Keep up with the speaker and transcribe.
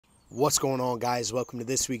What's going on, guys? Welcome to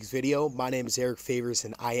this week's video. My name is Eric Favors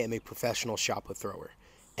and I am a professional shot put thrower.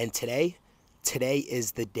 And today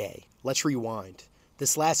is the day. Let's rewind.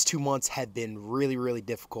 This last 2 months have been really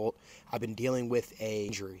difficult. I've been dealing with an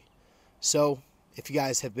injury. So if you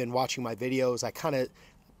guys have been watching my videos, I kind of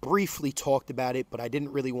briefly talked about it, but I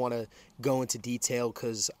didn't really want to go into detail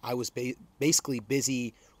because I was basically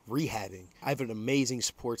busy rehabbing. I have an amazing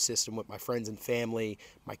support system with my friends and family,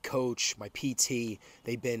 my coach, my PT.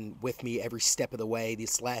 They've been with me every step of the way.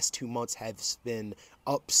 These last 2 months have been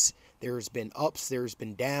ups. There's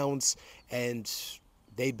been downs, and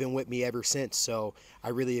they've been with me ever since. So I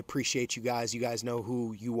really appreciate you guys. You guys know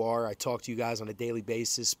who you are. I talk to you guys on a daily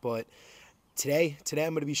basis, but today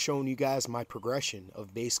I'm going to be showing you guys my progression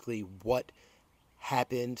of basically what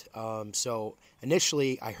happened. So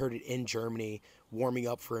initially I heard it in Germany warming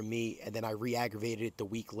up for a meet, and then I re-aggravated it the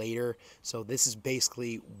week later. So this is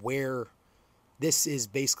basically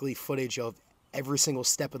footage of every single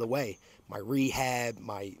step of the way. My rehab,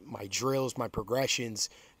 my drills, my progressions,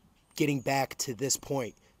 getting back to this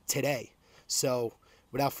point today. So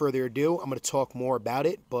without further ado, I'm going to talk more about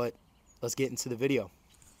it, but let's get into the video.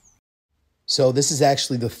 So this is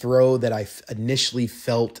actually the throw that I initially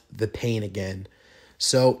felt the pain again.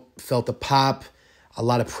 So felt the pop, a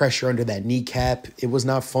lot of pressure under that kneecap. It was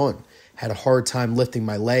not fun. Had a hard time lifting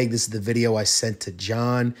my leg. This is the video I sent to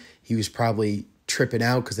John. He was probably tripping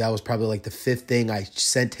out because that was probably like the 5th thing I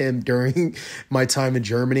sent him during my time in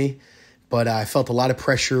Germany. But I felt a lot of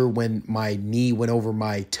pressure when my knee went over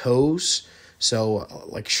my toes. So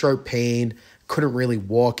like sharp pain, couldn't really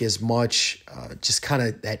walk as much, just kind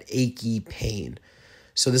of that achy pain.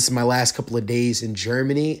 So this is my last couple of days in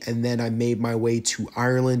Germany, and then I made my way to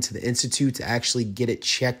Ireland to the Institute to actually get it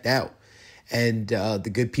checked out. And the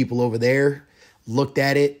good people over there looked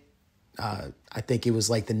at it. I think it was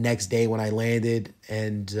like the next day when I landed,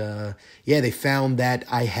 and yeah, they found that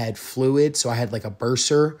I had fluid. So I had like a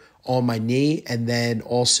bursa on my knee, and then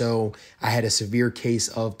also I had a severe case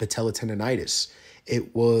of patellar tendonitis.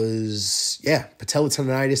 It was, yeah, patellar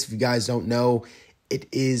tendonitis, if you guys don't know, it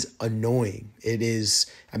is annoying. It is,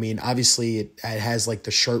 I mean, obviously it has like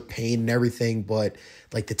the sharp pain and everything, but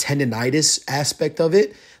like the tendonitis aspect of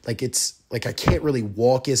it, like it's like I can't really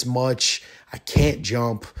walk as much. I can't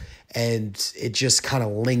jump, and it just kind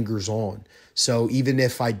of lingers on. So even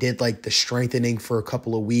if I did like the strengthening for a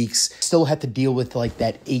couple of weeks, still had to deal with like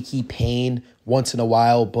that achy pain once in a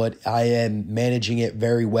while, but I am managing it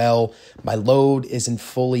very well. My load isn't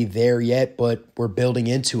fully there yet, but we're building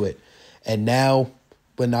into it. And now,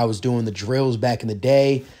 when I was doing the drills back in the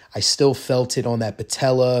day, I still felt it on that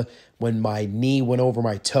patella when my knee went over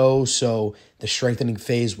my toe. So the strengthening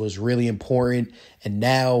phase was really important. And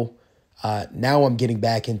now I'm getting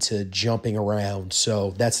back into jumping around.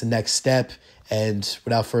 So that's the next step. And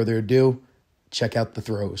without further ado, check out the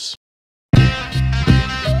throws.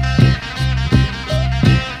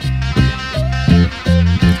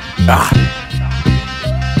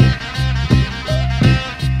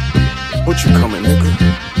 What you coming, nigga?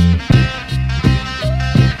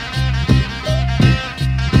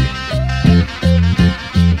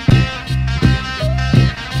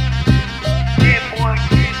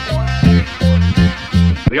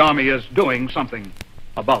 The Army is doing something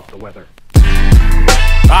about the weather.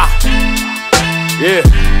 Yeah.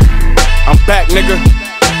 I'm back, nigga.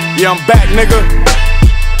 Yeah, I'm back, nigga.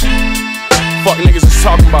 Fuck niggas is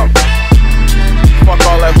talking about. Fuck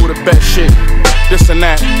all that who the best shit. This and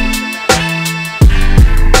that.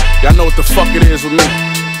 Y'all know what the fuck it is with me.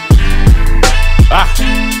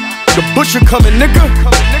 The butcher coming, nigga.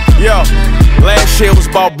 Yo, last year was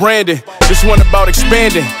about branding. This one about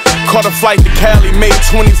expanding. Caught a flight to Cali, made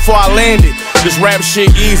 24, I landed. This rap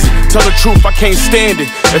shit easy, tell the truth, I can't stand it.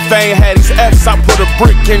 If I ain't had these F's, I put a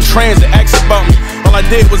brick in transit. Ask about me, all I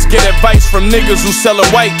did was get advice from niggas who sellin'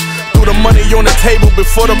 white. Threw the money on the table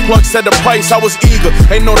before the plug said the price. I was eager,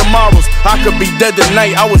 ain't no tomorrows, I could be dead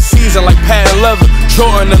tonight. I was seasoned like patent leather,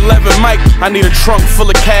 Jordan 11 Mike. I need a trunk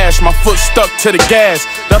full of cash, my foot stuck to the gas.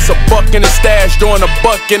 That's a buck in the stash, doing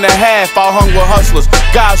 $1.50. I hung with hustlers,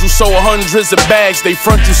 guys who sold hundreds of bags. They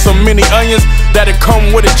front you so many onions that it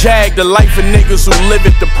come with a jag. The life of niggas who live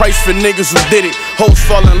it, the price for niggas who did it. Hoes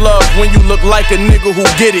fall in love when you look like a nigga who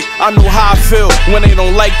get it. I know how I feel when they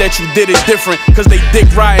don't like that you did it different, cause they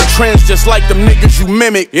dick riding trends just like them niggas you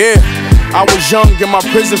mimic. Yeah, I was young in my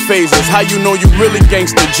prison phases. How you know you really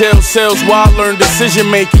gangster? Jail cells where I learned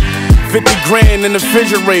decision making. 50 grand in the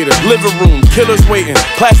refrigerator, living room, killers waiting,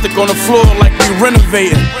 plastic on the floor like we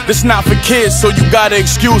renovating. This not for kids, so you gotta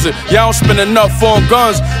excuse it. Y'all don't spend enough on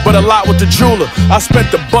guns, but a lot with the jeweler. I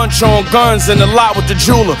spent a bunch on guns and a lot with the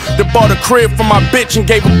jeweler. That bought a crib for my bitch and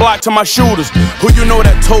gave a block to my shooters. Who you know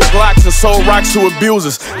that told Glocks and sold rocks to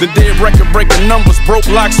abusers? The dead record breaking numbers, broke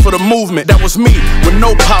locks for the movement. That was me, with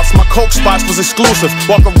no pops, my coke spots was exclusive.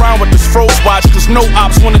 Walk around with this froze watch, cause no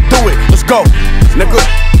ops wanna do it. Let's go, nigga.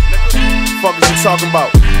 Fuck is you talking about?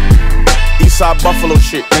 Eastside Buffalo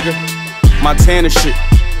shit, nigga. Montana shit.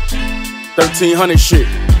 1300 shit.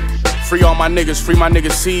 Free all my niggas, free my nigga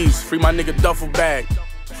C's, free my nigga duffel bag,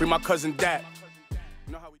 free my cousin Dak.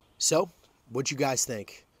 You know how we... So, what'd you guys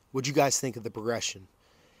think? What'd you guys think of the progression?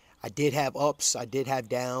 I did have ups, I did have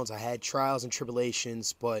downs, I had trials and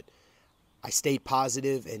tribulations, but I stayed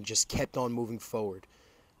positive and just kept on moving forward.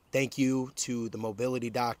 Thank you to the mobility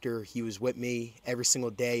doctor. He was with me every single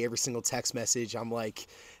day, every single text message. I'm like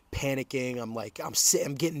panicking. I'm like,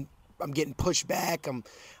 I'm getting pushed back.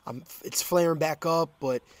 It's flaring back up.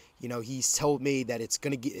 But you know, he's told me that it's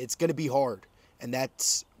gonna be hard, and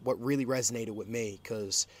that's what really resonated with me,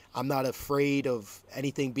 because I'm not afraid of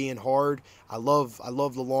anything being hard. I love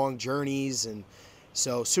the long journeys, and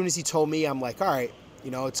so as soon as he told me, I'm like, all right,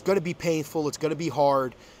 you know, it's gonna be painful. It's gonna be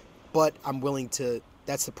hard, but I'm willing to.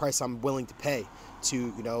 That's the price I'm willing to pay to,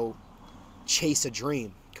 you know, chase a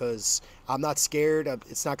dream, because I'm not scared.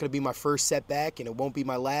 It's not going to be my first setback, and it won't be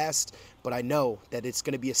my last, but I know that it's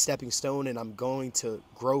going to be a stepping stone, and I'm going to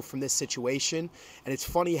grow from this situation. And it's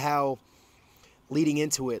funny how leading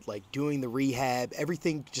into it, like doing the rehab,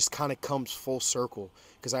 everything just kind of comes full circle,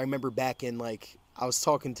 because I remember back in, like, I was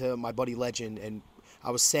talking to my buddy Legend, and I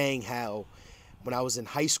was saying how when I was in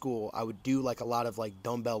high school, I would do like a lot of like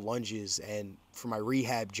dumbbell lunges, and for my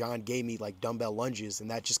rehab, John gave me like dumbbell lunges, and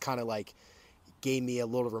that just kind of like gave me a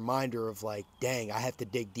little reminder of like, dang, I have to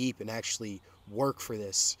dig deep and actually work for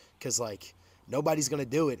this, because like nobody's gonna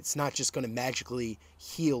do it. It's not just gonna magically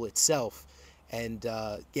heal itself. And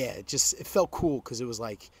yeah, it felt cool, because it was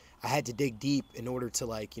like I had to dig deep in order to,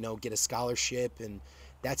 like, you know, get a scholarship, and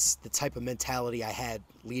that's the type of mentality I had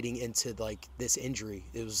leading into like this injury.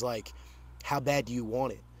 It was like, how bad do you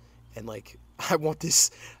want it? And like, I want this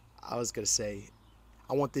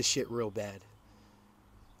shit real bad.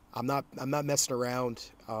 I'm not messing around.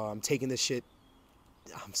 I'm taking this shit,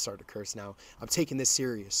 I'm starting to curse now. I'm taking this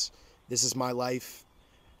serious. This is my life.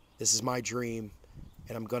 This is my dream,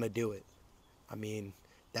 and I'm gonna do it. I mean,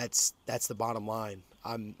 that's the bottom line.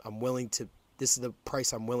 I'm willing to, this is the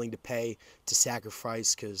price I'm willing to pay, to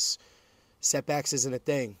sacrifice, because setbacks isn't a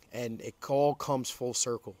thing, and it all comes full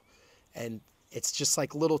circle. And it's just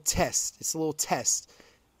like a little test. It's a little test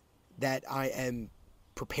that I am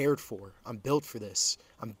prepared for. I'm built for this.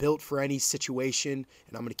 I'm built for any situation,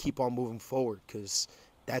 and I'm going to keep on moving forward, because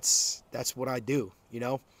that's what I do, you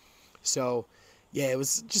know? So, yeah, it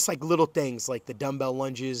was just like little things, like the dumbbell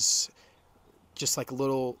lunges, just like a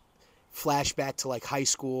little flashback to like high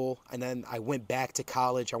school. And then I went back to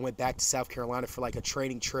college. I went back to South Carolina for like a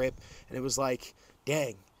training trip, and it was like,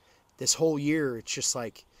 dang, this whole year, it's just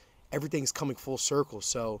like, everything's coming full circle.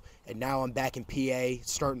 So, and now I'm back in PA,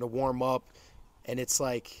 starting to warm up, and it's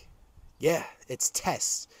like, yeah, it's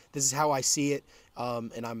tests. This is how I see it,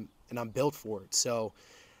 and I'm built for it. So,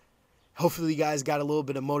 hopefully, you guys got a little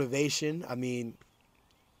bit of motivation. I mean,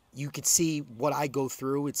 you could see what I go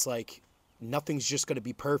through. It's like nothing's just going to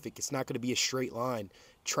be perfect. It's not going to be a straight line.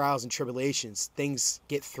 Trials and tribulations, things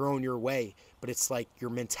get thrown your way, but it's like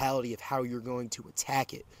your mentality of how you're going to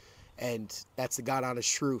attack it. And that's the God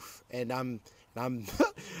honest truth. And I'm and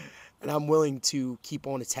I'm willing to keep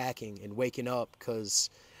on attacking and waking up, because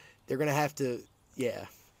they're gonna have to, yeah.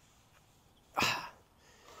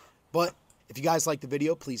 But if you guys like the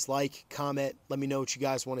video, please like, comment, let me know what you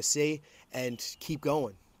guys want to see, and keep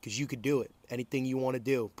going, because you could do it. Anything you want to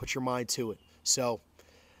do, put your mind to it. So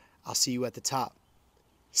I'll see you at the top.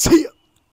 See ya.